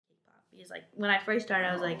Because like when I first started,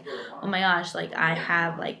 I was like, oh my gosh, like I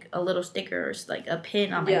have like a little sticker or like a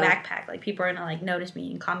pin on my backpack. Like people are gonna like notice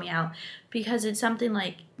me and call me out because it's something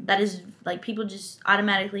like that is like people just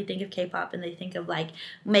automatically think of K-pop and they think of like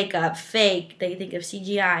makeup, fake. They think of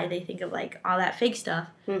CGI. They think of like all that fake stuff.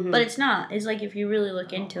 Mm-hmm. But it's not. It's like if you really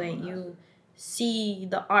look into it, you see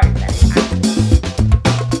the art that is actually.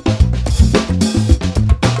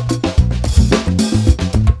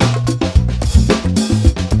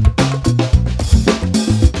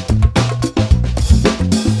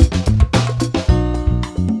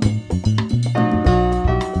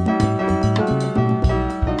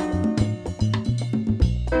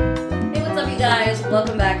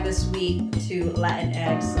 Welcome back this week to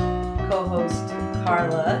Latinx, co-host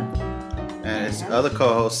Carla. And it's other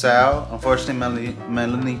co-host Sal. Unfortunately,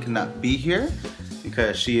 Melanie cannot be here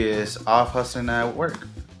because she is off hustling at work.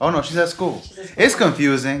 Oh no, she's at school. It's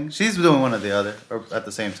confusing. She's doing one or the other or at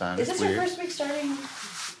the same time. Is this your first week starting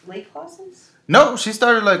late classes? No, she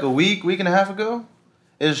started like a week and a half ago.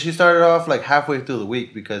 She started off like halfway through the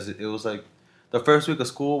week because it was like the first week of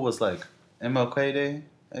school was like MLK Day,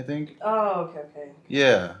 I think. Oh, okay.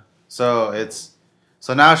 Yeah. So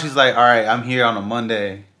now she's like, all right, I'm here on a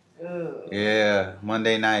Monday. Ooh. Yeah,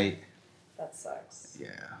 Monday night. That sucks. Yeah.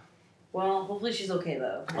 Well, hopefully she's okay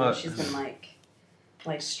though. I know she's been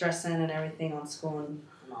like stressing and everything on school and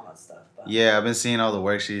all that stuff. But. Yeah, I've been seeing all the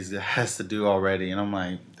work she has to do already, and I'm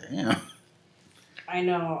like, damn. I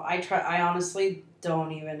know. I honestly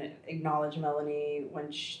don't even acknowledge Melanie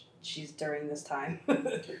when she's during this time.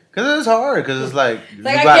 Cause it's hard. Cause it's like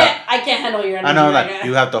I can't handle your energy. I know, right like now.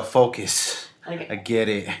 you have to focus. Like, I get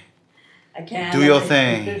it. I can't do your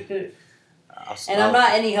thing. I'm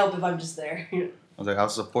not any help if I'm just there. I was like, I'll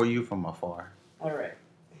support you from afar. All right.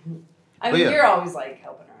 I mean, you're always like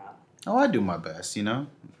helping her out. Oh, I do my best, you know.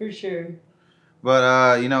 For sure.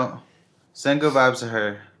 But send good vibes to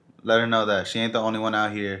her. Let her know that she ain't the only one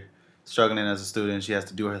out here struggling as a student. She has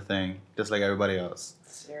to do her thing, just like everybody else.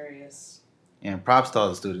 Serious. And props to all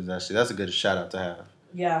the students, actually. That's a good shout out to have.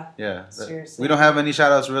 Yeah. Yeah. Seriously. We don't have any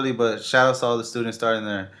shout outs really, but shout outs to all the students starting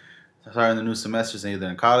the new semesters either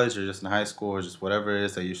in college or just in high school or just whatever it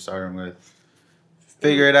is that you're starting with.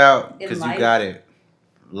 Figure it out because you got it.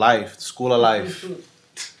 Life. School of life.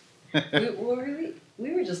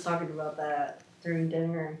 we were just talking about that during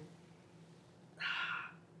dinner.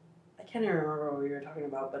 I can't even remember what we were talking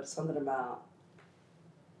about, but something about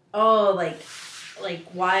like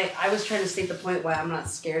why I was trying to state the point why I'm not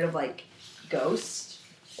scared of like ghosts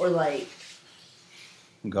or like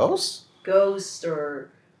ghosts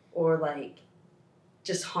or like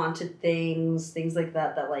just haunted things like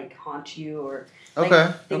that like haunt you or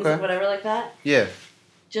like things like whatever like that. Yeah.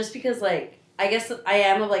 Just because like I guess I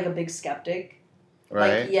am like a big skeptic.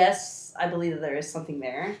 Right. Like yes, I believe that there is something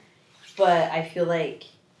there, but I feel like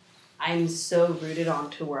I'm so rooted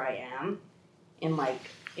onto where I am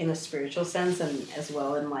in a spiritual sense and as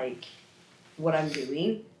well in like what I'm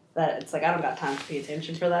doing that it's like I don't got time to pay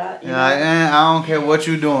attention for that. Yeah, I don't care what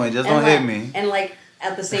you're doing, just don't hit me. And like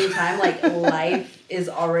at the same time, like life is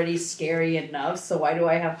already scary enough, so why do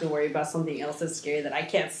I have to worry about something else that's scary that I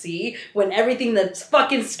can't see when everything that's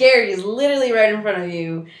fucking scary is literally right in front of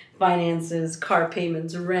you? Finances, car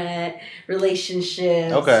payments, rent,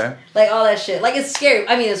 relationships. Okay. Like all that shit. Like it's scary.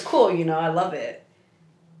 I mean, it's cool, I love it.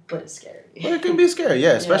 But it's scary. Well, it can be scary,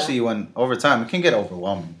 yeah, especially when over time it can get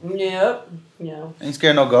overwhelming. Yep. Yeah. Ain't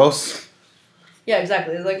scared no ghosts. Yeah,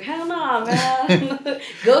 exactly. It's like, hell no, man.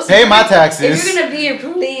 Ghosts. Pay my taxes. If you're gonna be here,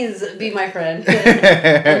 please be my friend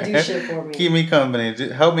and do shit for me. Keep me company.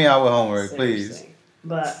 Just help me out with homework, Seriously. Please.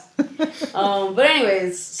 But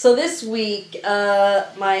anyways, so this week,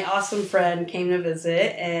 my awesome friend came to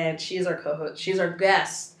visit, and she's our co-host. She's our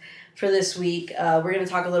guest for this week. We're gonna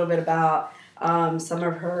talk a little bit about some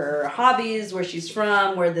of her hobbies, where she's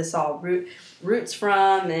from, where this all roots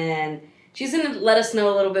from, and she's gonna let us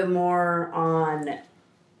know a little bit more on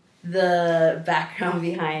the background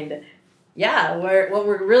behind, what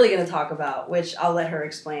we're really gonna talk about, which I'll let her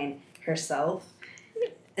explain herself.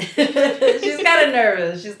 She's kind of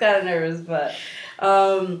nervous, but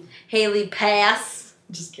Haley Pass.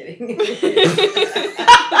 Just kidding.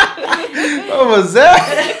 What was that?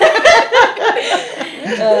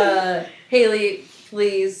 Haley,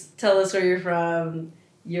 please tell us where you're from,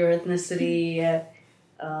 your ethnicity,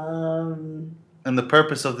 and the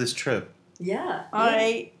purpose of this trip. Yeah. All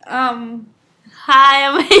right. Hi,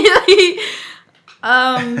 I'm Haley.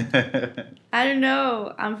 I don't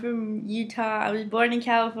know. I'm from Utah. I was born in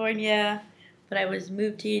California, but I was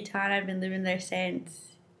moved to Utah and I've been living there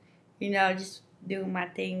since. Just doing my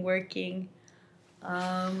thing, working.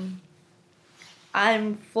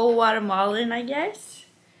 I'm full Guatemalan, I guess.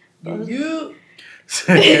 You.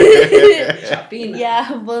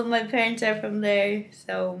 Yeah, both my parents are from there,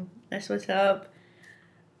 so that's what's up.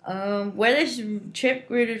 Where this trip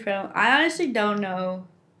rooted from, I honestly don't know.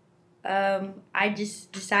 I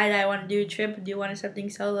just decided I want to do a trip, do want something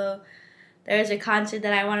solo. There's a concert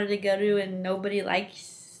that I wanted to go to, and nobody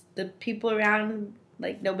likes the people around.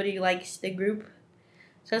 Like nobody likes the group.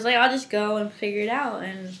 So I was like, I'll just go and figure it out.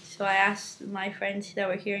 And so I asked my friends that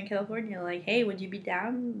were here in California, like, hey, would you be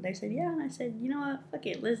down? They said, yeah. And I said, you know what? Fuck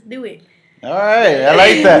it. Let's do it. All right. I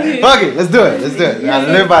like that. Fuck it. Let's do it. Let's do it. I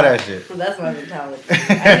live by that shit. Well, that's my mentality. I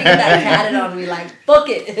think that tatted on me like, fuck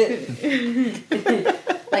it.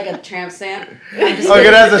 Like a tramp stamp. Okay,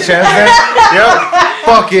 that's a tramp stamp? Yep.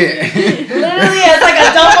 Fuck it. Literally, it's like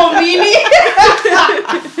a double meaning.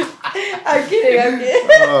 I'm kidding.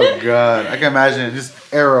 Oh, God. I can imagine. Just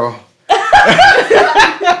arrow.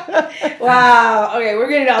 Wow. Okay, we're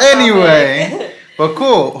getting off Anyway. topic. But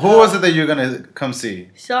cool. Who was it that you're going to come see?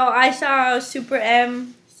 So I saw Super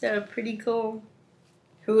M. So pretty cool.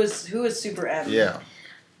 Who is Super M? Yeah.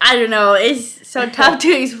 I don't know. It's so tough to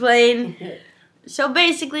explain. So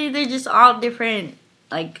basically, they're just all different,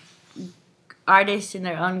 like, artists in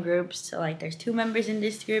their own groups. So, like, there's 2 members in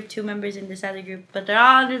this group, 2 members in this other group, but they're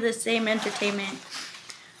all under the same entertainment.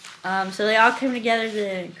 So they all come together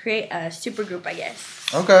to create a super group, I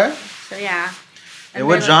guess. Okay. So, yeah. And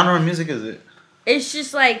what genre of music is it? It's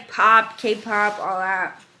just, like, pop, K-pop, all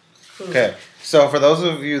that. Okay. So, for those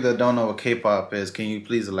of you that don't know what K-pop is, can you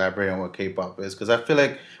please elaborate on what K-pop is? Because I feel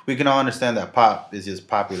like we can all understand that pop is just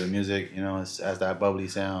popular music. You know, it has that bubbly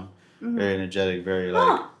sound, very energetic, very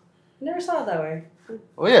like. Never saw it that way.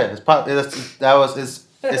 Oh yeah, it's pop. It's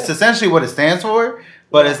essentially what it stands for,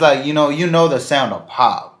 but it's like you know the sound of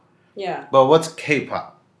pop. Yeah. But what's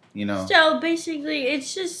K-pop? You know. So basically,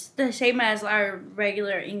 it's just the same as our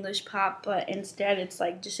regular English pop, but instead it's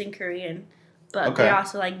like just in Korean. But they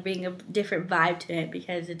also like bring a different vibe to it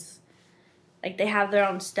because it's like they have their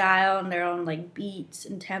own style and their own like beats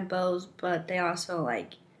and tempos, but they also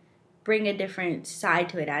like bring a different side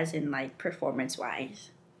to it, as in like performance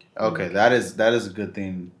wise. Okay, that is a good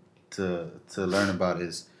thing to learn about.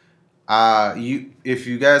 Is if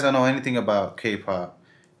you guys don't know anything about K-pop,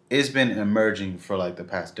 it's been emerging for like the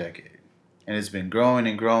past decade, and it's been growing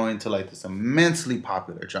and growing to like this immensely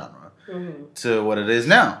popular genre to what it is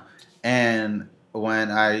now. And when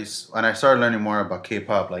I started learning more about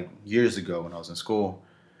K-pop like years ago when I was in school,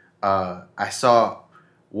 I saw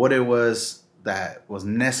what it was that was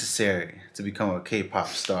necessary to become a K-pop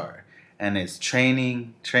star. And it's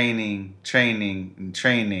training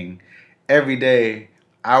every day,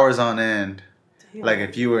 hours on end. Damn. Like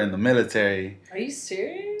if you were in the military. Are you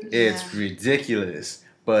serious? It's ridiculous.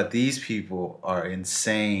 But these people are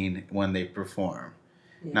insane when they perform.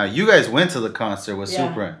 Yeah. Now, you guys went to the concert with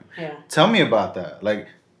Super M. Yeah. Tell me about that. Like,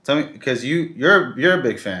 tell me, because you're a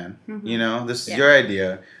big fan. You know, this is your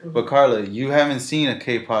idea. But Carla, you haven't seen a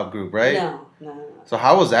K-pop group, right? No. So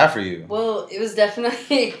how was that for you? Well, it was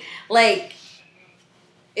definitely like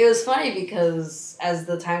it was funny because as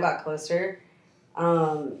the time got closer,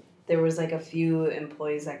 there was like a few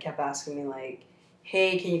employees that kept asking me like,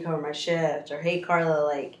 "Hey, can you cover my shift?" Or "Hey, Carla,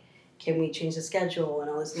 like, can we change the schedule?" And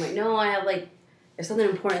all this. I'm like, "No, I have like." There's something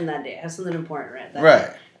important that day. I have something important right that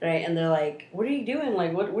day. Right? And they're like, what are you doing?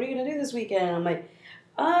 Like, what are you going to do this weekend? I'm like,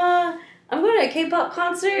 I'm going to a K-pop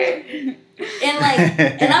concert. And like,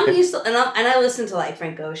 and I'm used to, and I listen to like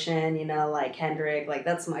Frank Ocean, you know, like Kendrick, like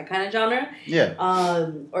that's my kind of genre. Yeah.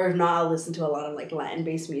 Or if not, I'll listen to a lot of like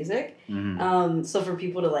Latin-based music. So for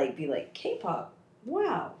people to like be like, K-pop,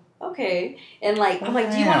 wow. Okay. And like, I'm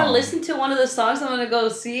like, do you want to listen to one of the songs I'm going to go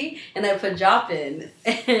see? And I put Joppin',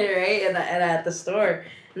 right? And at the store.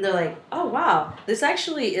 And they're like, oh, wow, this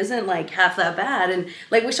actually isn't like half that bad. And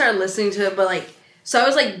like, we started listening to it, but like, so I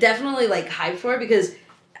was like definitely like hyped for it because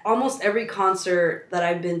almost every concert that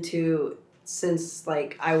I've been to since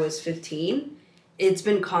like I was 15, it's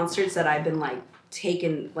been concerts that I've been like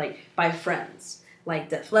taken like by friends. Like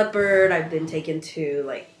Def Leppard, I've been taken to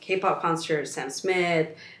like K-pop concerts, Sam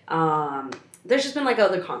Smith. There's just been like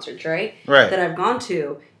other concerts, right? That I've gone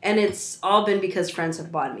to, and it's all been because friends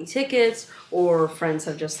have bought me tickets, or friends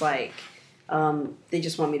have just like, they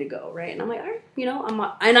just want me to go, right? And I'm like, all right, you know,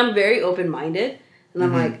 I'm very open minded, and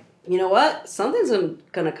I'm like, you know what? Something's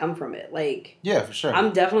gonna come from it. Like, yeah, for sure.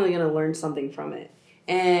 I'm definitely gonna learn something from it.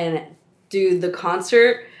 And dude, the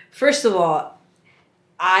concert. First of all,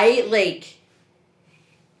 I like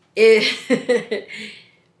it.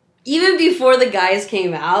 Even before the guys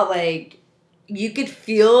came out, like, you could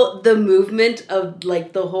feel the movement of,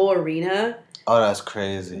 like, the whole arena. Oh, that's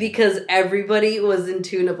crazy. Because everybody was in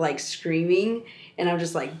tune of like screaming. And I'm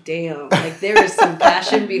just like, damn, like there was some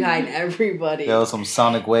passion behind everybody. There was some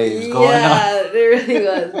sonic waves going on. Yeah, there really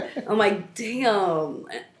was. I'm like, damn.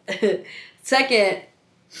 Second,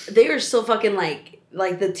 they were so fucking like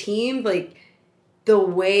the team, like the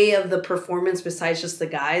way of the performance besides just the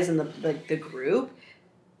guys and the group,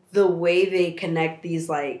 the way they connect these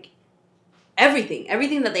like everything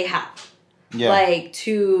that they have. Yeah. Like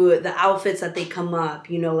to the outfits that they come up,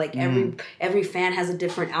 you know, like every fan has a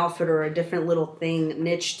different outfit or a different little thing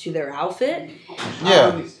niche to their outfit.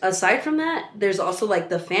 Yeah. Aside from that, there's also like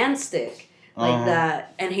the fan stick, like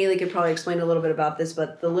that. And Haley could probably explain a little bit about this,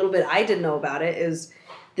 but the little bit I didn't know about it is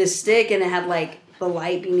this stick, and it had like the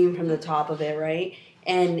light beaming from the top of it, right?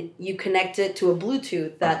 And you connect it to a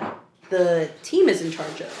Bluetooth that the team is in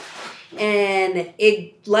charge of, and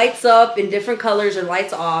it lights up in different colors or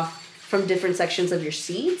lights off from different sections of your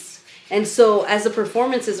seats. And so as the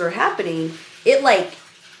performances are happening, it like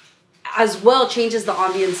as well changes the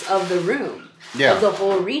ambience of the room, of the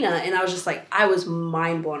whole arena. And I was just like, I was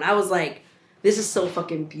mind blown. I was like, this is so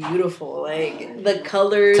fucking beautiful. Like the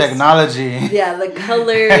colors. Technology. Yeah, the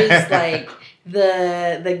colors, like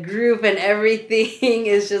the group and everything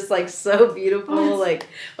is just like so beautiful, like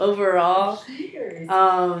overall.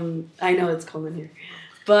 I know it's cold in here.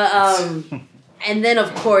 But and then,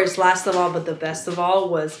 of course, last of all, but the best of all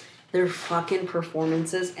was their fucking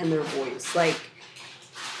performances and their voice. Like,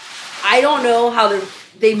 I don't know how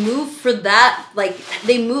they move for that, like,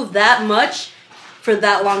 they move that much for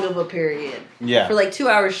that long of a period. Yeah. For, like, 2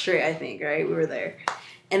 hours straight, I think, right? We were there.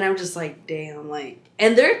 And I'm just like, damn, like,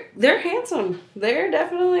 and they're handsome. They're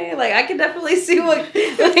definitely, like, I can definitely see what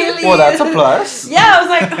Haley Well, that's a plus. Yeah, I was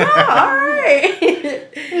like, oh, all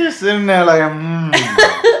right. You're sitting there like,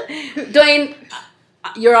 Dwayne,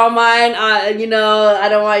 you're all mine. You know, I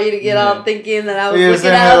don't want you to get all thinking that I was looking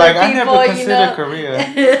at other like, people. I never considered Korea.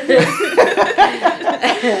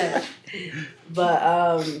 But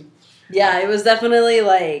yeah, it was definitely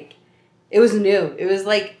like it was new. It was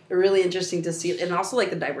like really interesting to see, and also like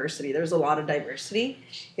the diversity. There was a lot of diversity.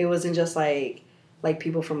 It wasn't just like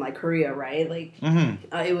people from like Korea, right? Like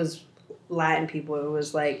it was Latin people. It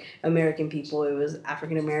was like American people. It was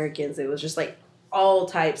African Americans. It was just like all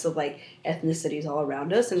types of like ethnicities all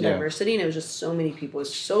around us and diversity, and it was just so many people.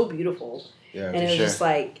 It's so beautiful. Yeah, and it was just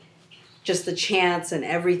like just the chants and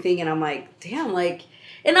everything, and I'm like, damn, like,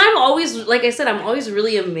 and I'm always, like I said, I'm always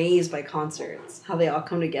really amazed by concerts, how they all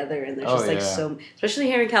come together, and there's just like so, especially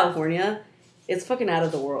here in California, it's fucking out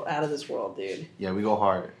of this world, dude. Yeah, we go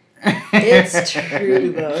hard. It's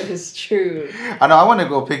true though. It's true. I know. I want to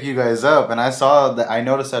go pick you guys up, and I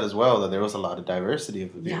noticed that as well, that there was a lot of diversity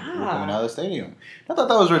of the people coming out of the stadium. I thought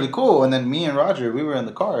that was really cool. And then me and Roger, we were in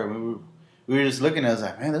the car. We were just looking. I was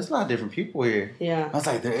like, man, there's a lot of different people here. Yeah. I was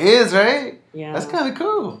like, there is, right? Yeah. That's kind of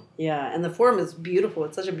cool. Yeah, and the Forum is beautiful.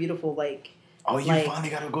 It's such a beautiful like. Oh, you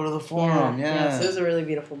finally got to go to the Forum. Yeah. So it was a really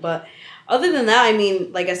beautiful, but. Other than that, I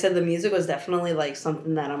mean, like I said, the music was definitely like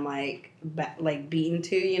something that I'm like beating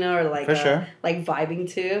to, you know, or like for sure. Like vibing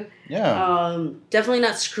to. Yeah. Definitely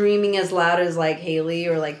not screaming as loud as like Haley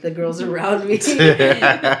or like the girls around me.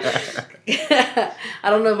 I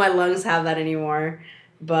don't know if my lungs have that anymore,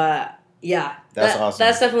 but yeah, that's awesome.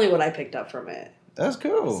 That's definitely what I picked up from it. That's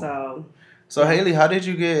cool. So Haley, how did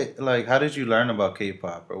you learn about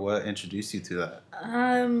K-pop, or what introduced you to that?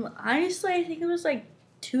 Honestly, I think it was like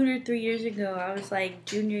 2 or 3 years ago. I was like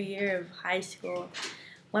junior year of high school.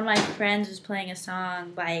 One of my friends was playing a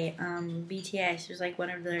song by BTS. It was like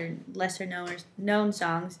one of their lesser known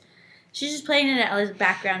songs. She's just playing it as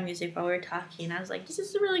background music while we were talking. I was like, this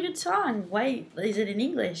is a really good song. Why is it in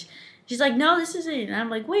English? She's like, no, this isn't. And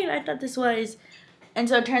I'm like, wait, I thought this was. And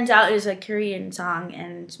so it turns out it was a Korean song.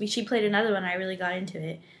 And she played another one. I really got into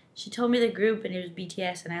it. She told me the group, and it was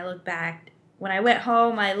BTS. And I looked back. When I went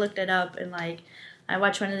home, I looked it up, and like, I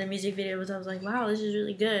watched one of the music videos. I was like, wow, this is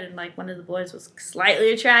really good. And, like, one of the boys was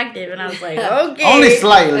slightly attractive. And I was like, okay. Only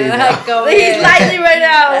slightly. He's slightly right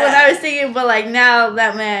now when I was thinking. But, like, now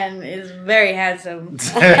that man is very handsome.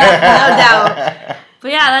 No doubt.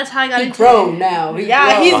 But, yeah, that's how I got into it. He's grown now. He's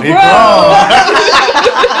grown.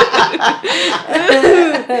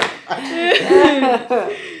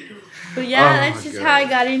 But, yeah, that's just how I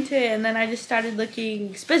got into it. And then I just started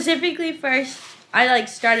looking specifically first. I, like,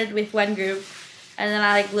 started with one group. And then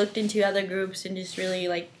I, like, looked into other groups and just really,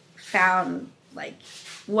 like, found, like,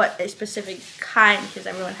 what a specific kind, because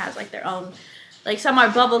everyone has, like, their own. Like, some are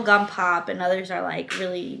bubblegum pop, and others are, like,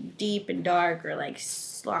 really deep and dark, or, like,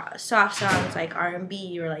 soft songs, like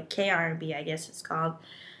R&B, or, like, K-R&B, I guess it's called.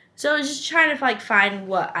 So I was just trying to like find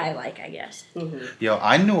what I like, I guess. Mm-hmm. Yo,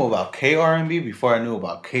 I knew about K-R&B before I knew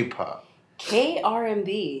about K-pop.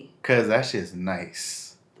 K-R&B. Cause that shit's nice.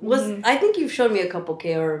 I think you've shown me a couple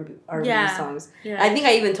K-R&B songs. Yeah. I think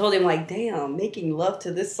I even told him like, damn, making love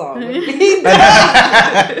to this song. It's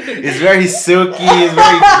very silky.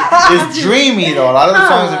 It's dreamy though. A lot of the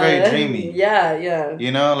songs are very dreamy. Yeah.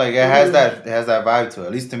 You know, like it has that vibe to it.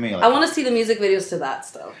 At least to me. Like, I want to see the music videos to that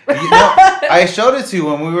stuff. You know, I showed it to you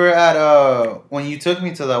when we were at when you took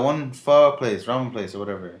me to that one pho place, ramen place or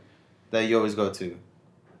whatever, that you always go to.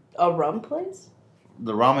 A rum place?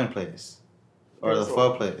 The ramen place. Or the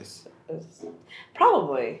pho place.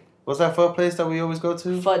 Probably. What's that pho place that we always go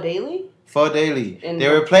to? Pho Daily? Pho Daily. They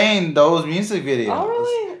were playing those music videos. Oh,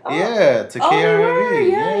 really? Oh. Yeah, to K-R&B.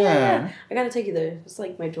 Yeah. I gotta take you there. It's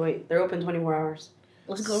like my joint. They're open 24 hours.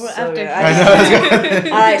 Let's go after. Yeah, I know.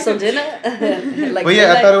 Alright, so dinner? But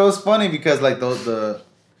yeah, I thought it was funny because like the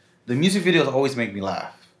music videos always make me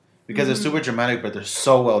laugh. Because they're super dramatic, but they're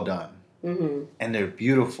so well done. Mm-hmm. And they're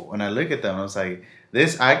beautiful. And I look at them and I was like,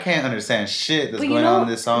 I can't understand shit that's going on in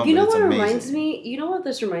this song. You know but it's what amazing. reminds me? You know what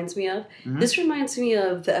this reminds me of? Mm-hmm. This reminds me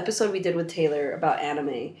of the episode we did with Taylor about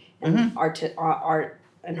anime and art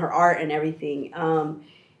and her art and everything.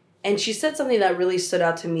 And she said something that really stood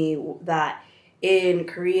out to me, that in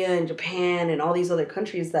Korea and Japan and all these other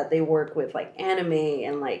countries that they work with like anime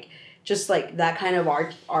and like just like that kind of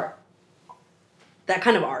art.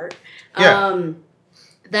 Yeah.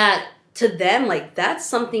 That to them, like that's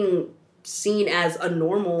something seen as a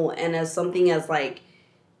normal and as something as like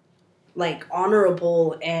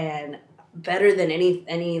honorable and better than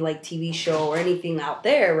any like TV show or anything out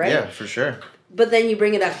there, right? Yeah, for sure. But then you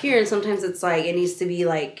bring it up here and sometimes it's like it needs to be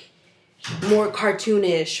like more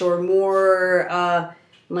cartoonish or more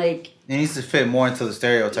like it needs to fit more into the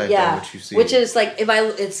stereotype of what you see. Which is like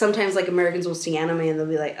it's sometimes like Americans will see anime and they'll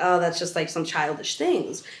be like, oh, that's just like some childish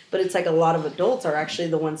things. But it's like a lot of adults are actually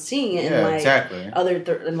the ones seeing it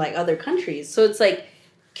in like other countries. So it's like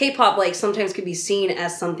K-pop like sometimes could be seen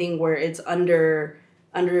as something where it's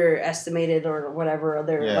underestimated or whatever, or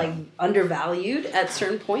they're like undervalued at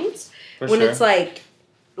certain points. It's like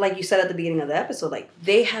you said at the beginning of the episode, like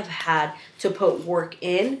they have had to put work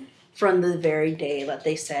in from the very day that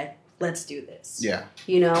they said, let's do this. Yeah.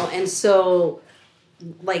 You know, and so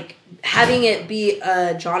like having it be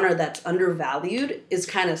a genre that's undervalued is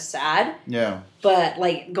kind of sad. Yeah. But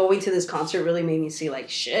like going to this concert really made me see like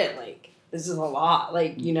shit, like this is a lot,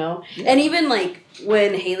 like, you know. Yeah. And even like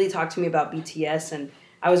when Haley talked to me about BTS and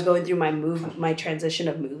I was going through my transition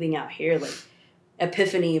of moving out here, like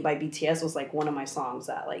Epiphany by BTS was like one of my songs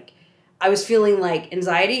that like I was feeling like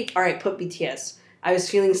anxiety, all right, put BTS. I was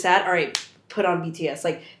feeling sad, all right, put on BTS,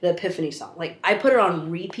 like the Epiphany song. Like I put it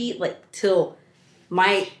on repeat like till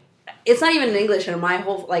it's not even in English and my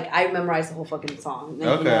whole like I memorized the whole fucking song.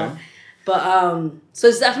 Like, okay. You know? But so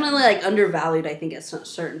it's definitely like undervalued, I think, at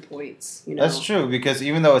certain points. You know, that's true because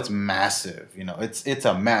even though it's massive, you know, it's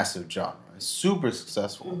a massive genre. It's super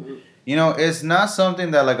successful. Mm-hmm. You know, it's not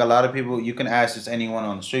something that like a lot of people you can ask just anyone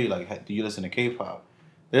on the street like, hey, do you listen to K-pop?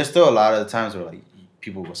 There's still a lot of the times where like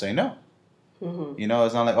people will say no. Mm-hmm. You know,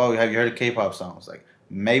 it's not like, oh, have you heard of K-pop songs? Like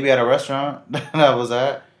maybe at a restaurant that was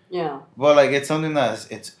at. Yeah. But like it's something that's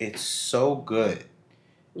it's so good,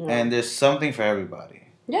 and there's something for everybody.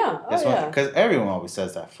 Yeah. Because everyone always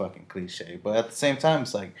says that fucking cliche, but at the same time,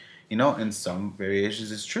 it's like, you know, in some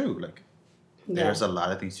variations, it's true. Like, there's a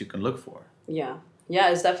lot of things you can look for. Yeah. Yeah,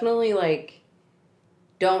 it's definitely like,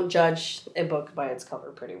 don't judge a book by its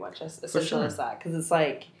cover, pretty much. Essentially, it's that. Because it's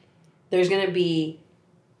like, there's going to be,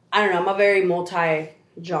 I don't know, I'm a very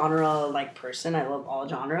multi-genre, like, person. I love all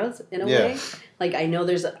genres, in a way. Like, I know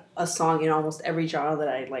there's a song in almost every genre that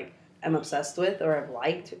I, like, I'm obsessed with or I've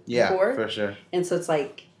liked before. Yeah, for sure. And so it's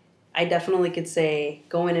like, I definitely could say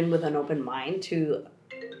going in with an open mind to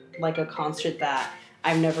like a concert that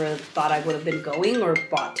I've never thought I would have been going or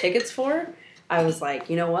bought tickets for. I was like,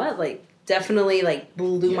 you know what? Like definitely like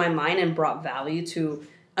blew my mind and brought value to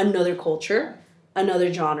another culture,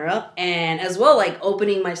 another genre, and as well like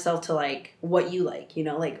opening myself to like what you like, you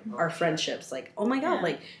know, like our friendships. Like, oh my God,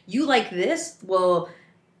 like you like this? Well,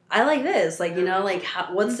 I like this, like, you know, like,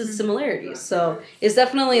 what's the similarities? So it's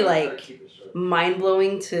definitely, like,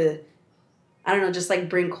 mind-blowing to, I don't know, just, like,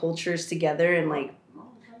 bring cultures together and, like,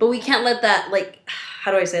 but we can't let that, like,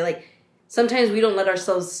 how do I say, like, sometimes we don't let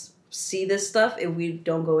ourselves see this stuff if we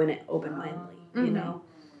don't go in it open-mindedly, you know?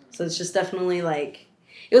 So it's just definitely, like,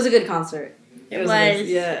 it was a good concert. It was.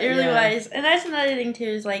 It really was. And that's another thing, too,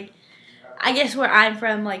 is, like, I guess where I'm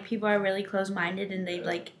from, like, people are really close-minded and they,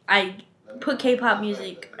 like, I put K-pop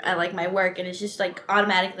music at like my work and it's just like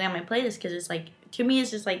automatically on my playlist because it's like to me,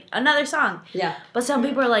 it's just like another song. Yeah. But some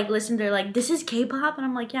people are like, listen, they're like, this is K-pop? And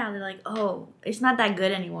I'm like, yeah. They're like, oh, it's not that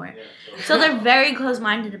good anymore. So they're very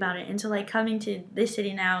close-minded about it. And so, like, coming to this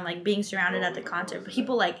city now and, like, being surrounded at the concert,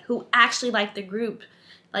 people, like, who actually like the group,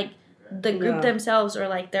 like, the group themselves or,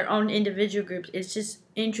 like, their own individual groups, it's just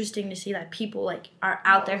interesting to see that people, like, are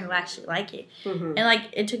out there who actually like it. And, like,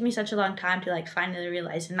 it took me such a long time to, like, finally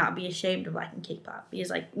realize and not be ashamed of liking K-pop. Because,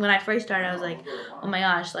 like, when I first started, I was like, oh my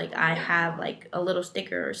gosh, like, I have, like, a little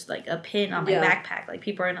sticker or, like, a pin on my backpack. Like,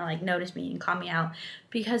 people are gonna, like, notice me and call me out.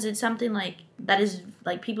 Because it's something, like, that is,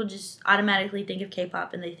 like, people just automatically think of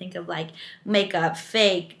K-pop and they think of, like, makeup,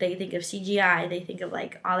 fake. They think of CGI. They think of,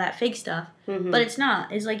 like, all that fake stuff. But it's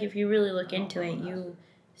not. It's, like, if you really look into it, you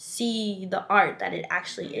see the art that it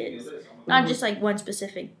actually is. Not just, like, one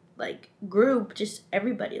specific, like, group, just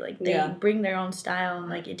everybody. Like, they bring their own style, and,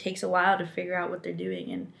 like, it takes a while to figure out what they're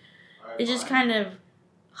doing. And it's just kind of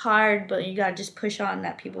hard, but you gotta just push on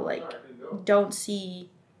that people, like, don't see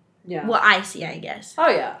what I see, I guess. Oh,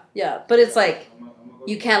 yeah. Yeah. But it's, like,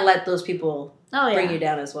 you can't let those people bring you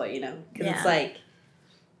down as well, you know? Because it's, like,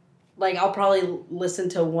 I'll probably listen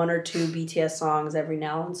to one or two BTS songs every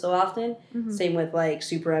now and so often. Same with, like,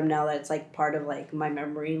 Super M now that's, like, part of, like, my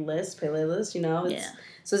memory playlist, you know?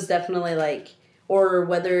 So it's definitely, like, or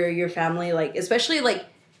whether your family, like, especially, like,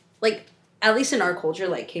 at least in our culture,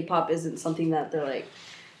 like, K-pop isn't something that they're,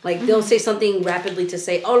 like, they'll say something rapidly to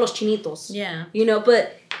say, oh, los chinitos. Yeah. You know,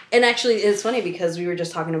 but, and actually, it's funny because we were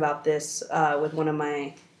just talking about this with one of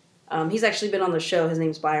my, he's actually been on the show, his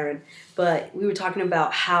name's Byron, but we were talking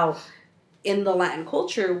about how in the Latin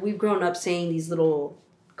culture, we've grown up saying these little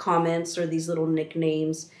comments or these little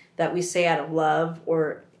nicknames that we say out of love,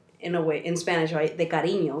 or in a way, in Spanish, right, de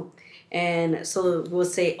cariño. And so we'll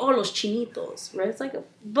say, oh, los chinitos, right? It's like,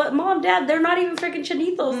 but mom, dad, they're not even freaking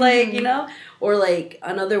chinitos, like, you know? Or like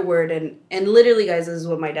another word, and literally, guys, this is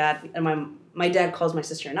what my dad, and my dad calls my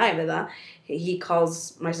sister and I, ¿verdad? He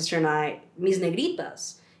calls my sister and I, mis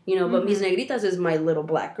negritas, you know, but mis negritas is my little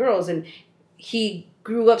black girls, and he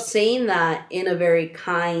grew up saying that in a very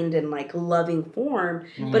kind and, like, loving form.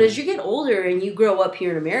 But as you get older and you grow up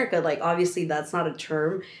here in America, like, obviously that's not a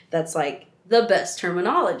term that's, like, the best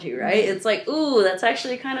terminology, right? It's like, ooh, that's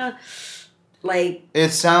actually kind of, like... It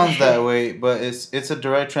sounds that way, but it's a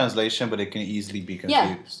direct translation, but it can easily be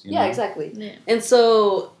confused. Yeah, exactly. Yeah. And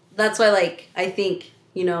so that's why, like, I think,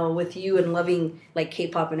 you know, with you and loving, like,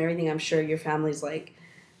 K-pop and everything, I'm sure your family's like,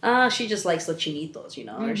 she just likes the chinitos, you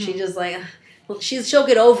know? Or she just, like... she'll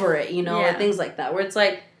get over it, you know, or things like that. Where it's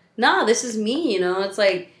like, nah, this is me, you know. It's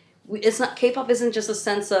like, it's not, K-pop isn't just a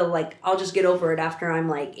sense of, like, I'll just get over it after I'm,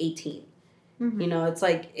 like, 18. You know, it's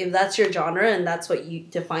like, if that's your genre and that's what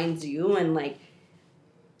defines you, and, like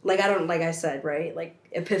I don't, like I said, right? Like,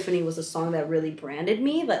 Epiphany was a song that really branded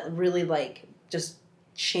me, that really, like, just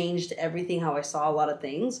changed everything, how I saw a lot of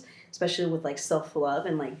things, especially with, like, self-love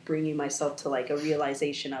and, like, bringing myself to, like, a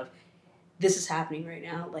realization of, this is happening right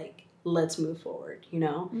now, like, let's move forward, you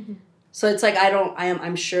know? So it's like,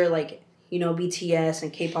 I'm sure, like, you know, BTS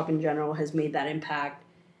and K-pop in general has made that impact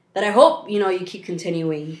that I hope, you know, you keep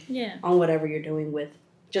continuing on whatever you're doing with,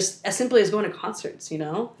 just as simply as going to concerts, you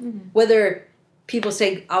know? Whether people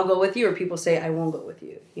say, I'll go with you, or people say, I won't go with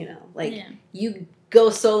you, you know? Like, you go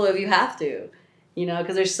solo if you have to, you know?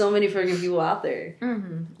 Because there's so many freaking people out there.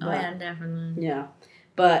 Oh, yeah, definitely. Yeah.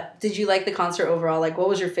 But did you like the concert overall? Like, what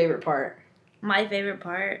was your favorite part? My favorite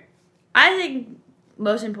part? I think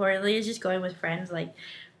most importantly is just going with friends. Like,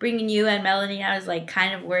 bringing you and Melanie, I was, like,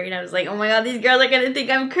 kind of worried. I was like, oh my god, these girls are going to think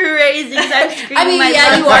I'm crazy because I'm screaming. I mean,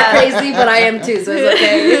 yeah, you are crazy, but I am too, so it's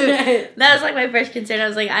okay. That was, like, my first concern. I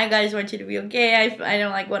was like, I guys want you to be okay. I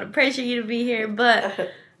don't, like, want to pressure you to be here.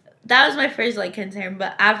 But that was my first, like, concern.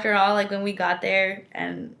 But after all, like, when we got there,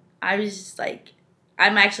 and I was just, like,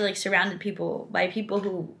 I'm actually, like, surrounded by people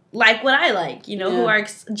who like what I like, you know, who are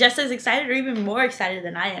just as excited or even more excited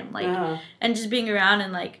than I am. Like, and just being around,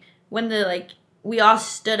 and, like, when the, like, we all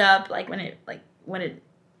stood up, like, when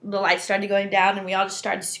the lights started going down and we all just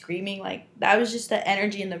started screaming, like, that was just the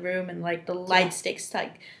energy in the room, and, like, the light sticks,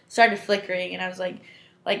 like, started flickering, and I was like,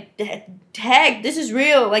 heck, this is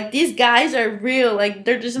real. Like, these guys are real. Like,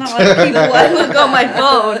 they're just not like people I look on my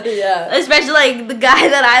phone. Yeah. Especially, like, the guy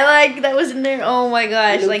that I like that was in there. Oh, my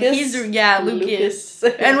gosh. Lucas? Like, Lucas.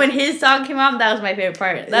 And when his song came out, that was my favorite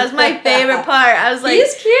part. That was my favorite part. I was like...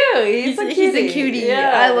 He's cute. He's a cutie.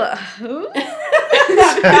 Yeah. I love... Who?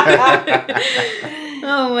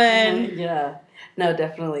 Oh, man. Yeah. No,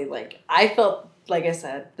 definitely. Like, I felt, like I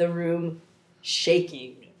said, the room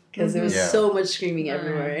shaking. Because there was so much screaming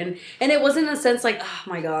everywhere. And it wasn't a sense like, oh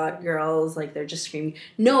my god, girls, like, they're just screaming.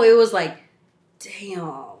 No, it was like,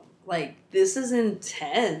 damn, like, this is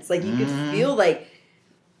intense. Like, you could feel, like,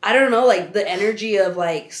 I don't know, like, the energy of,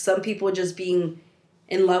 like, some people just being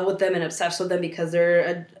in love with them and obsessed with them because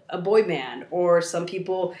they're a boy band. Or some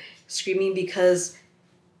people screaming because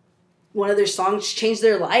one of their songs changed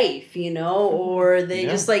their life, you know? Or they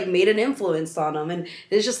just, like, made an influence on them. And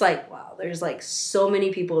it's just like, wow, there's, like, so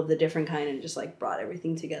many people of the different kind and just, like, brought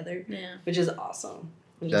everything together. Yeah. Which is awesome.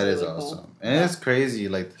 That is really awesome. Cool. And it's crazy,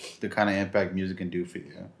 like, the kind of impact music can do for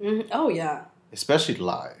you. Mm-hmm. Oh, yeah. Especially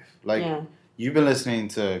live. Like, you've been listening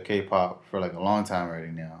to K-pop for, like, a long time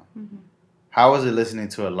already now. Mm-hmm. How was it listening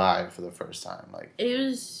to it live for the first time? Like, it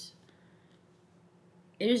was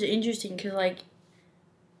interesting because, like,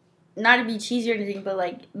 not to be cheesy or anything, but,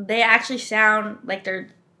 like, they actually sound like their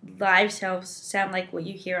live selves sound like what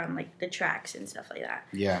you hear on, like, the tracks and stuff like that.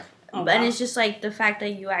 Yeah. Oh, wow. And it's just, like, the fact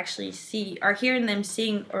that you actually are hearing them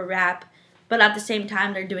sing or rap, but at the same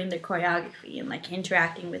time they're doing their choreography and, like,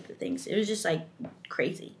 interacting with the things. It was just, like,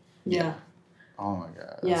 crazy. Yeah. Oh, my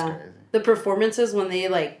God. That's crazy. The performances when they,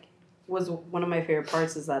 like, was one of my favorite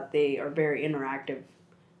parts is that they are very interactive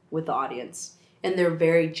with the audience. And they're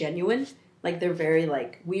very genuine. Like, they're very,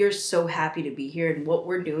 like, we are so happy to be here, and what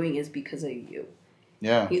we're doing is because of you.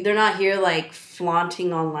 Yeah. They're not here, like,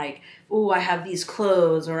 flaunting on, like, ooh, I have these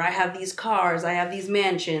clothes, or I have these cars, I have these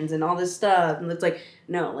mansions, and all this stuff. And it's like,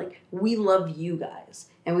 no, like, we love you guys,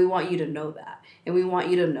 and we want you to know that. And we want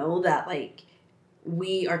you to know that, like,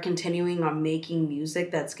 we are continuing on making music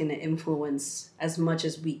that's going to influence as much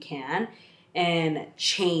as we can and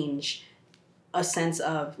change a sense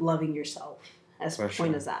of loving yourself as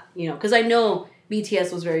point as that, you know, because I know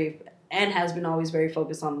BTS was very and has been always very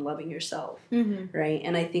focused on loving yourself, right?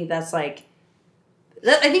 And I think that's like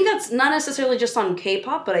I think that's not necessarily just on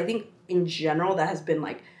K-pop, but I think in general that has been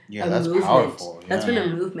like a that's movement. Powerful. Yeah. That's been a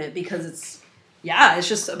movement because it's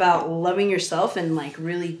just about loving yourself and like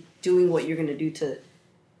really doing what you're going to do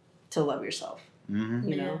to love yourself,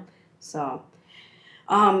 you know? So,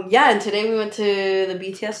 and today we went to the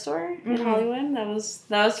BTS store in Hollywood. That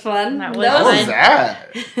was fun. How was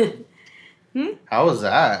that? How was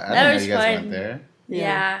that? I didn't know you guys went there.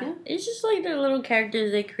 Yeah. It's just like the little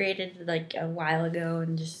characters they created like a while ago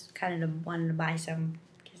and just kind of wanted to buy some.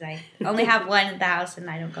 I only have one at the house and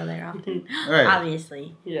I don't go there often. Right.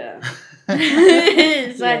 Obviously. Yeah. So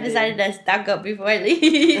I decided to stock up before I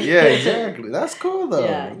leave. Yeah, exactly. That's cool though.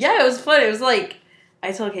 Yeah, it was fun. It was like,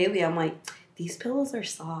 I told Kaylee, I'm like, these pillows are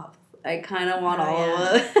soft. I kind of want all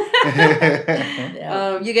of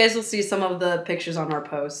them. You guys will see some of the pictures on our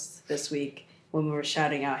post this week when we were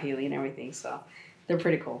shouting out Haley and everything. So they're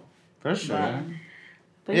pretty cool. For sure.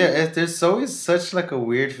 But there's always such like a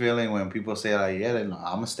weird feeling when people say like,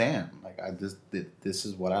 I'm a stan. Like this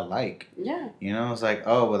is what I like. Yeah. You know, it's like,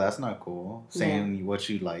 oh, well, that's not cool. Saying what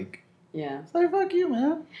you like. Yeah. It's like, fuck you,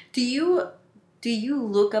 man. Do you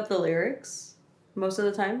look up the lyrics most of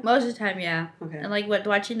the time? Most of the time, yeah. Okay. And like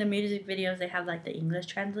watching the music videos, they have like the English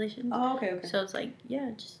translation. Oh, okay. So it's like,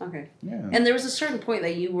 just okay. Yeah. And there was a certain point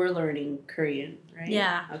that you were learning Korean, right?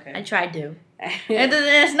 Yeah. Okay. I tried to. And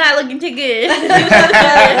it's not looking too good.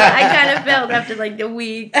 I kind of failed after like a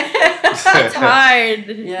week. It's hard.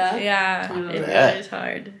 Yeah? Yeah. It is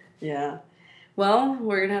hard. Yeah. Well,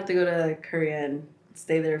 we're going to have to go to Korea and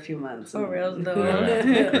stay there a few months. For real, though.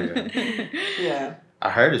 Yeah. I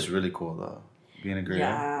heard it's really cool, though, being in Korea.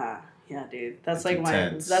 Yeah. Yeah, dude. That's like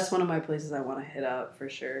that's one of my places I want to hit up for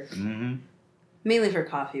sure. Mm-hmm. Mainly for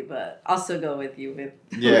coffee, but I'll still go with you for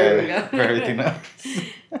everything else.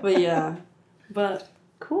 But yeah. But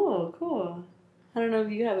cool. I don't know if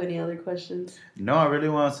you have any other questions. No, I really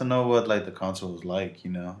wanted to know what like the concert was like,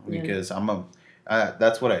 you know, because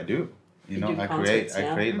that's what I do. You know, I create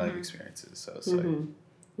live experiences. So it's like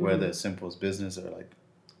whether it's simple as business or like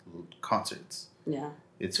concerts. Yeah.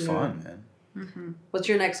 It's fun, man. Mm-hmm. What's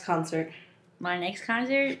your next concert? My next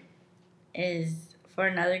concert is for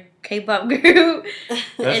another K-pop group.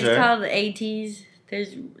 It's called the ATEEZ.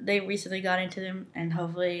 They recently got into them, and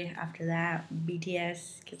hopefully after that,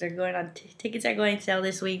 BTS, because they're going on tickets are going to sell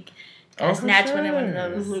this week. Gotta snatch one of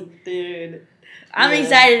those. Dude. I'm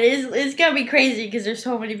excited. It's gonna be crazy because there's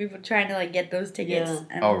so many people trying to like get those tickets.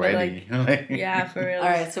 Yeah. Already. Yeah, for real. All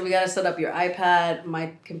right, so we gotta set up your iPad,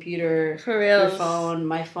 my computer, for real, your phone,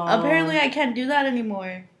 my phone. Apparently, I can't do that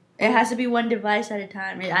anymore. It has to be one device at a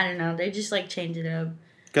time. I don't know. They just like change it up.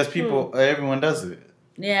 Because everyone does it.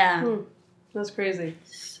 Yeah. That's crazy.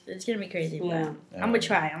 It's gonna be crazy. Yeah. I'm gonna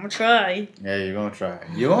try. Yeah, you're gonna try.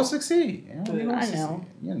 You're gonna succeed. I know.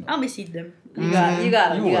 You know. I'll be see them. You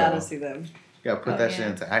gotta see them. You gotta put that shit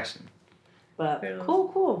into action. But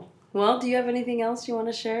cool. Well, do you have anything else you want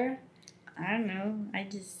to share? I don't know.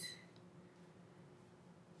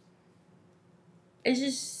 it's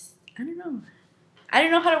just, I don't know. I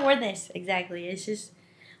don't know how to word this exactly. It's just,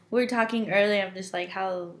 we were talking earlier of just like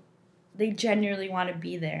how they genuinely want to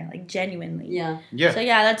be there, like genuinely. Yeah. Yeah. So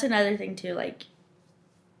yeah, that's another thing too. Like,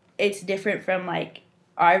 it's different from like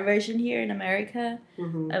our version here in America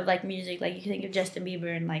of like music. Like you think of Justin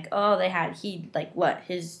Bieber and like, oh,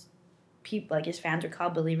 his people, like his fans are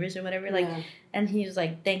called believers or whatever. Like, and he was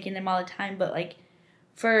like thanking them all the time. But like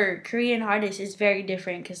for Korean artists, it's very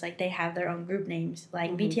different because like they have their own group names.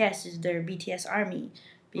 Like BTS is their BTS Army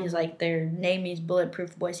because like their name is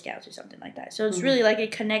Bulletproof Boy Scouts or something like that. So it's really like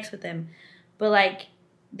it connects with them, but like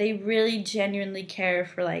they really genuinely care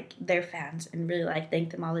for like their fans and really like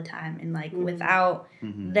thank them all the time. And like without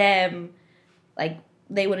them, like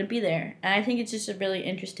they wouldn't be there. And I think it's just a really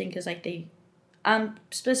interesting because like they,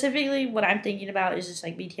 specifically what I'm thinking about is just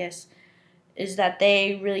like BTS, is that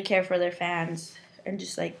they really care for their fans and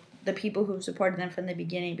just like the people who supported them from the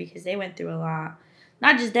beginning because they went through a lot.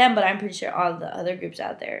 Not just them, but I'm pretty sure all the other groups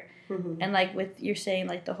out there. And like with you're saying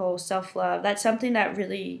like the whole self-love, that's something that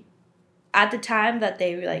really, at the time that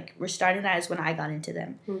they like were starting that is when I got into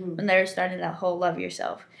them. When they were starting that whole love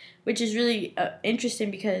yourself, which is really interesting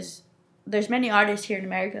because there's many artists here in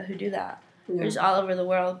America who do that. There's all over the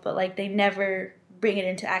world, but like they never bring it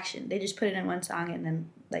into action. They just put it in one song and then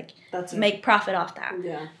like make profit off that.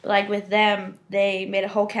 But like with them, they made a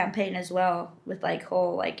whole campaign as well with like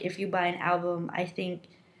whole like if you buy an album, I think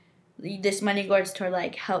this money goes toward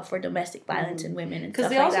like help for domestic violence and women and stuff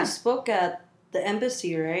like that. Because they also spoke at the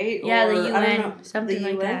embassy, right? Yeah, the UN, something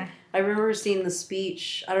like that. I remember seeing the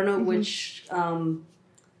speech. I don't know which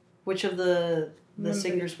of the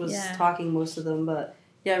singers was talking, most of them, but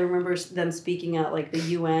yeah, I remember them speaking at like the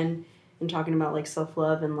UN and talking about like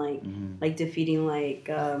self-love and like like defeating like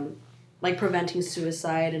preventing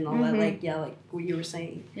suicide and all that, like like what you were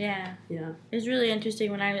saying. Yeah. It was really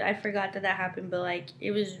interesting when I forgot that happened, but like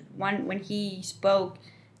it was when he spoke,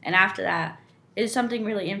 and after that it was something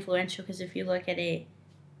really influential because if you look at it,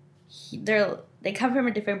 they come from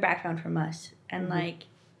a different background from us, and like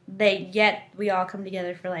we all come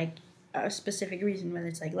together for like a specific reason, whether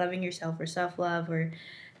it's like loving yourself or self-love or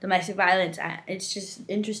domestic violence. It's just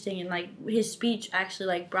interesting, and like his speech actually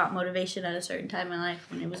like brought motivation at a certain time in my life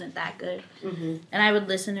when it wasn't that good, and I would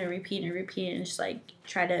listen and repeat and just like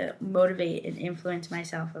try to motivate and influence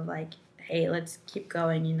myself of like, hey, let's keep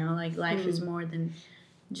going, you know, like life is more than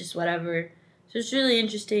just whatever. So it's really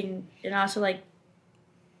interesting, and also like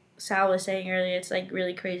Sal was saying earlier, it's like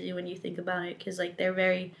really crazy when you think about it because like they're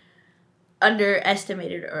very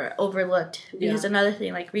underestimated or overlooked. Because another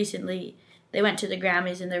thing, like recently they went to the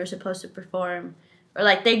Grammys and they were supposed to perform, or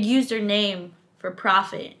like they used their name for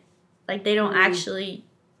profit. Like they don't actually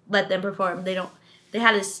let them perform. They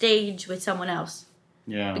had a stage with someone else.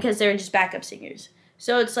 Yeah. Because they were just backup singers.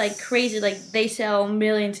 So it's like crazy. Like they sell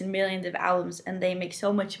millions and millions of albums and they make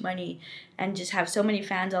so much money and just have so many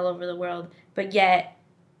fans all over the world. But yet,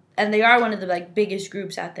 and they are one of the like biggest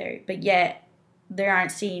groups out there, but yet they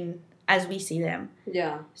aren't seen as we see them.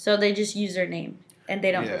 Yeah. So they just use their name and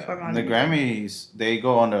they don't perform on the Grammys. They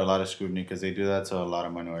go under a lot of scrutiny because they do that to a lot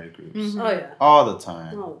of minority groups. Oh yeah. All the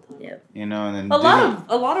time. Yep. You know, and then a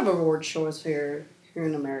lot of award shows here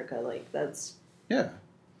in America, like that's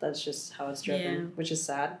just how it's driven, which is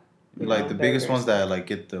sad. Like the biggest ones that like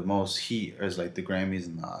get the most heat is like the Grammys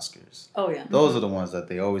and the Oscars. Oh yeah. Those are the ones that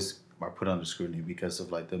they always are put under scrutiny because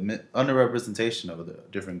of like the underrepresentation of the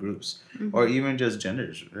different groups or even just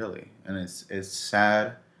genders, really. And it's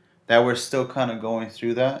sad that we're still kind of going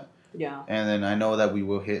through that. Yeah. And then I know that we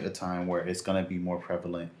will hit a time where it's going to be more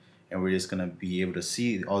prevalent and we're just going to be able to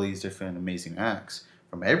see all these different amazing acts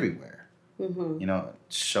from everywhere. You know,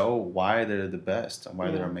 show why they're the best and why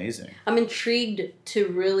they're amazing. I'm intrigued to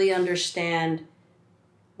really understand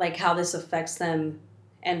like how this affects them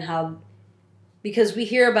and how, because we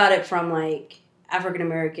hear about it from like African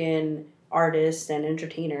American artists and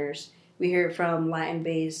entertainers. We hear it from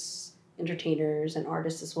Latin-based entertainers and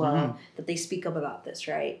artists as well, that they speak up about this,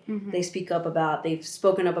 right? They've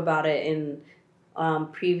spoken up about it in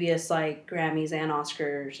previous like Grammys and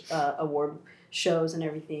Oscars award shows and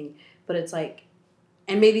everything. But it's like,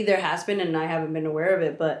 and maybe there has been and I haven't been aware of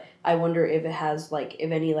it, but I wonder if it has like,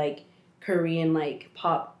 if any like Korean like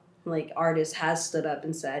pop like artist has stood up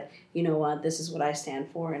and said, you know what, this is what I stand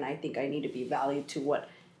for and I think I need to be valued to what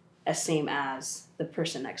as same as the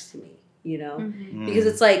person next to me, you know? Because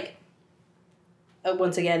it's like,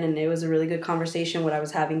 once again, and it was a really good conversation what I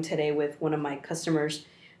was having today with one of my customers,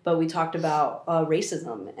 but we talked about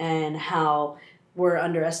racism and how we're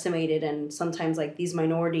underestimated, and sometimes like these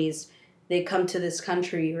minorities, they come to this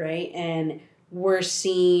country, right, and we're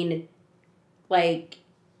seen like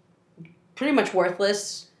pretty much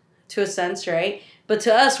worthless to a sense, right? But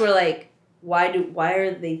to us, we're like, why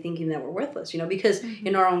are they thinking that we're worthless? Because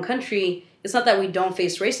in our own country, it's not that we don't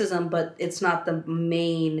face racism, but it's not the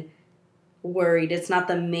main worried. It's not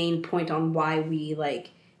the main point on why we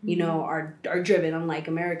are driven, unlike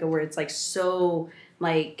America, where it's like so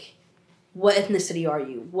like, what ethnicity are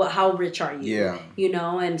you? How rich are you?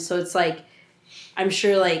 Yeah. And so it's like, I'm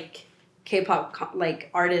sure like K-pop like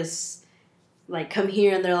artists like come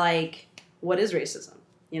here and they're like, what is racism?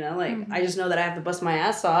 I just know that I have to bust my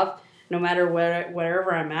ass off no matter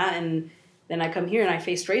wherever I'm at, and then I come here and I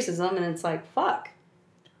face racism, and it's like, fuck.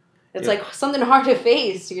 It's like something hard to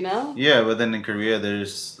face, Yeah, but then in Korea,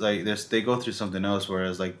 they go through something else,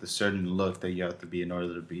 whereas like the certain look that you have to be in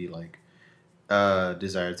order to be like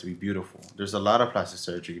desired to be beautiful. There's a lot of plastic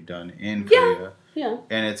surgery done in Korea. Yeah.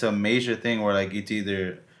 And it's a major thing where like it's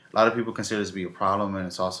either a lot of people consider this to be a problem, and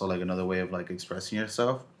it's also like another way of like expressing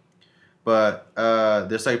yourself. But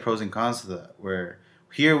there's like pros and cons to that. Where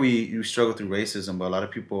here you struggle through racism, but a lot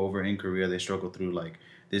of people over in Korea, they struggle through like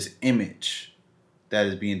this image that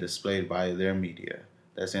is being displayed by their media.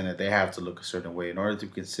 That's saying that they have to look a certain way in order to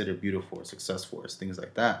be considered beautiful or successful or things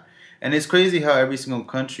like that. And it's crazy how every single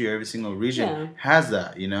country or every single region has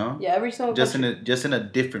that, Yeah, every single country. Just in a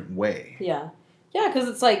different way. Yeah. Yeah, because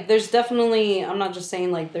it's like there's definitely, I'm not just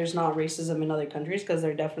saying like there's not racism in other countries, because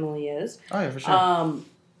there definitely is. Oh, yeah, for sure.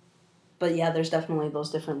 But yeah, there's definitely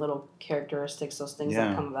those different little characteristics, those things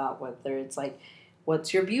that come about, whether it's like,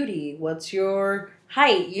 what's your beauty, what's your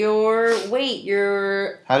height, your weight,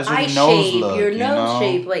 your how does your eye nose shape, look, your nose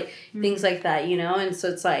shape, like things like that, And so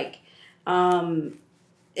it's like, I'm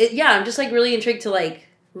just like really intrigued to like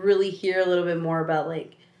really hear a little bit more about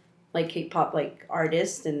like K-pop like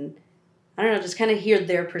artists, and I don't know, just kind of hear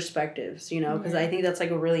their perspectives, because I think that's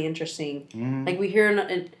like a really interesting, like we hear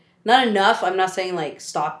not enough. I'm not saying like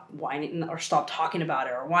stop whining or stop talking about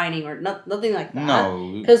it or whining or nothing like that.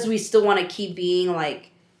 No, because we still want to keep being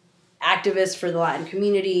like activists for the Latin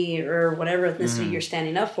community or whatever ethnicity you're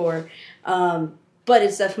standing up for. But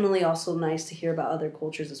it's definitely also nice to hear about other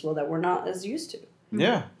cultures as well that we're not as used to.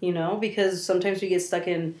 Yeah. Because sometimes we get stuck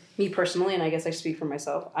in, me personally, and I guess I speak for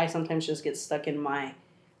myself, I sometimes just get stuck in my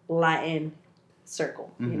Latin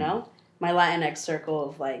circle, my Latinx circle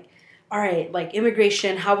of like, all right, like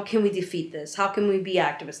immigration, how can we defeat this? How can we be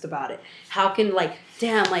activist about it? How can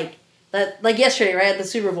that, like yesterday, right, at the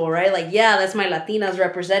Super Bowl, right? Like, yeah, that's my Latinas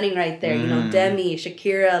representing right there, Demi,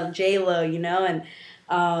 Shakira, J-Lo, and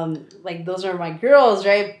like those are my girls,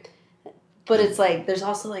 right? But it's like, there's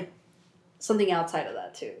also like something outside of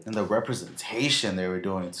that too. And the representation they were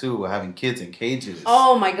doing too, having kids in cages.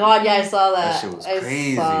 Oh my God, yeah, I saw that. That shit was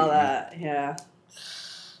crazy. I saw that, yeah.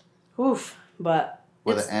 Oof, but...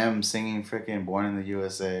 With an M singing freaking Born in the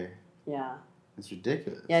USA. Yeah. It's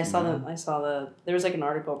ridiculous. Yeah, I saw there was like an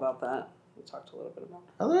article about that. We talked a little bit about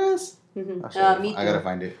it. Oh, there is? Mm-hmm. Me Too. I gotta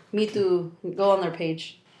find it. Me Too. Go on their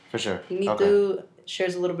page. For sure. Me Too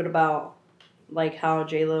shares a little bit about like how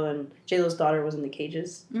J-Lo's daughter was in the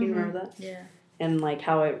cages. Do you remember that? Yeah. And like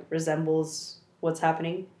how it resembles what's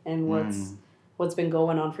happening and what's been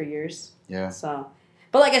going on for years. Yeah. So,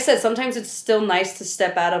 but like I said, sometimes it's still nice to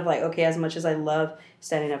step out of like, okay, as much as I love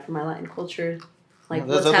standing up for my Latin culture, like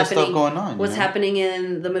there's what's happening, stuff going on, what's happening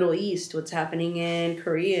in the Middle East, what's happening in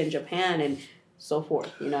Korea and Japan and so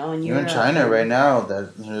forth, and you're in China right now.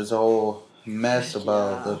 That there's a whole mess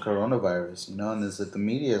about the coronavirus, and there's like the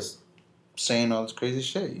media's saying all this crazy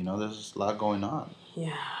shit. There's just a lot going on.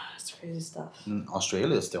 Yeah, it's crazy stuff. And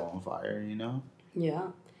Australia's still on fire. Yeah,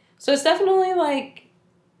 so it's definitely like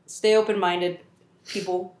stay open-minded,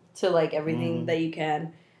 people, to like everything that you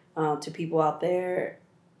can, to people out there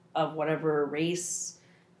of whatever race,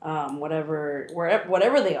 whatever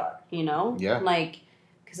they are, Yeah. Like,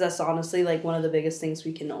 because that's honestly like one of the biggest things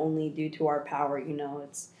we can only do to our power.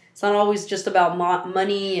 It's not always just about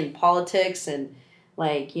money and politics and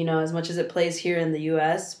like as much as it plays here in the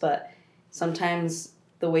U.S., but sometimes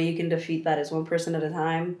the way you can defeat that is one person at a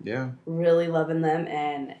time. Yeah. Really loving them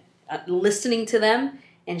and listening to them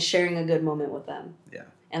and sharing a good moment with them. Yeah.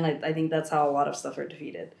 And I think that's how a lot of stuff are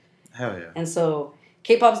defeated. Hell yeah. And so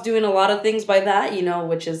K-pop's doing a lot of things by that,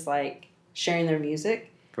 which is like sharing their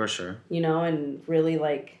music. For sure. And really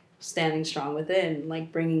like standing strong with it and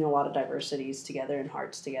like bringing a lot of diversities together and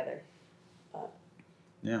hearts together.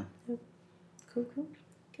 Yeah. Cool.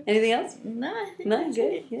 Anything else? No,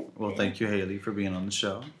 Good. Yeah. Well, thank you, Haley, for being on the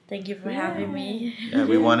show. Thank you for having me. Yeah,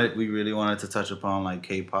 we really wanted to touch upon like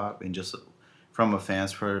K-pop and just from a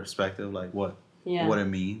fan's perspective, like what it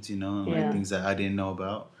means, and like things that I didn't know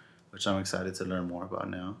about, which I'm excited to learn more about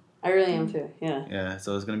now. I really am too. Yeah. Yeah,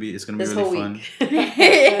 so it's gonna be this really fun. Week.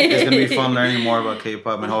 It's gonna be fun learning more about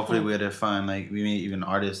K-pop, and hopefully we had fun. Like we meet even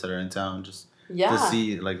artists that are in town, just to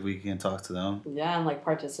see like we can talk to them. Yeah, and like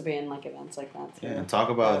participate in like events like that too. Yeah, and talk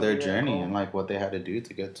about their really journey cool. and like what they had to do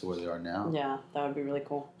to get to where they are now. Yeah, that would be really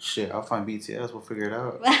cool. Shit, I'll find BTS. We'll figure it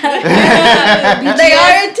out. BTS, they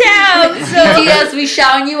are in town. So BTS, we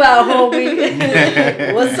shouting you out,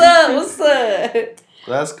 homie. What's up? What's up?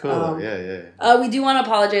 That's cool. Yeah. We do want to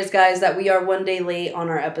apologize, guys, that we are one day late on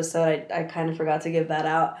our episode. I kind of forgot to give that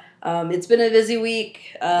out. It's been a busy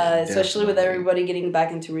week, especially with everybody getting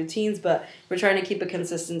back into routines. But we're trying to keep a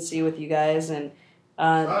consistency with you guys, and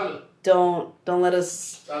don't let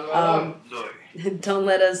us don't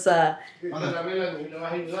let us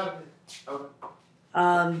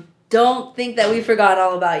don't think that we forgot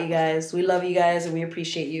all about you guys. We love you guys and we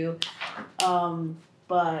appreciate you.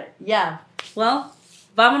 But yeah, well,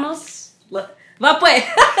 vámonos. Va pues.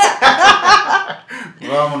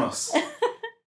 Vámonos.